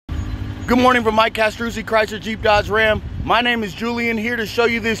Good morning from Mike Castrucci, Chrysler Jeep Dodge Ram. My name is Julian, here to show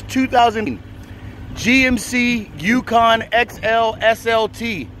you this 2000 GMC Yukon XL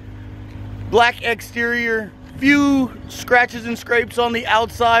SLT. Black exterior, few scratches and scrapes on the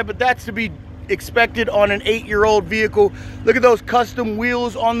outside, but that's to be expected on an 8-year-old vehicle. Look at those custom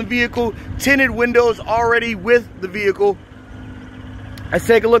wheels on the vehicle, tinted windows already with the vehicle. Let's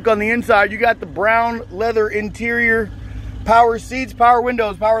take a look on the inside. You got the brown leather interior, power seats, power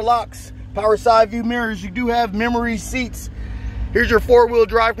windows, power locks, power side view mirrors. You do have memory seats. Here's your 4-wheel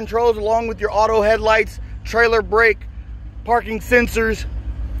drive controls along with your auto headlights, trailer brake, parking sensors.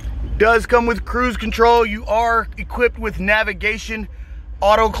 Does come with cruise control. You are equipped with navigation,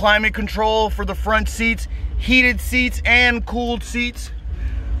 auto climate control for the front seats, heated seats and cooled seats,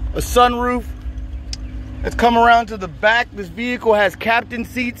 a sunroof. Let's come around to the back. This vehicle has captain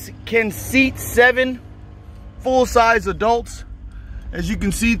seats, can seat 7 full-size adults. As you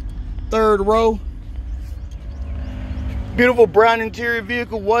can see, 3rd row. Beautiful brown interior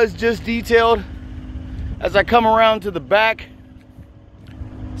vehicle, was just detailed. As I come around to the back,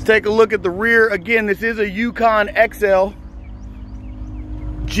 let's take a look at the rear. Again, this is a Yukon XL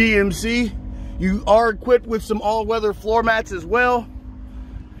GMC. You are equipped with some all-weather floor mats as well.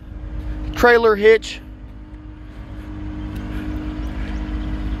 Trailer hitch.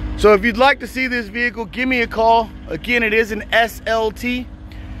 So if you'd like to see this vehicle, give me a call. Again, it is an SLT.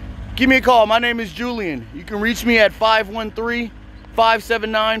 Give me a call. My name is Julian. You can reach me at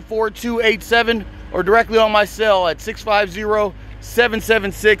 513-579-4287 or directly on my cell at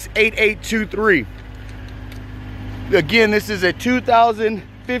 650-776-8823. Again, this is a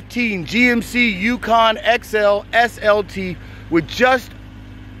 2015 GMC Yukon XL SLT with just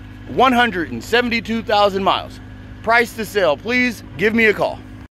 172,000 miles. Price to sell. Please give me a call.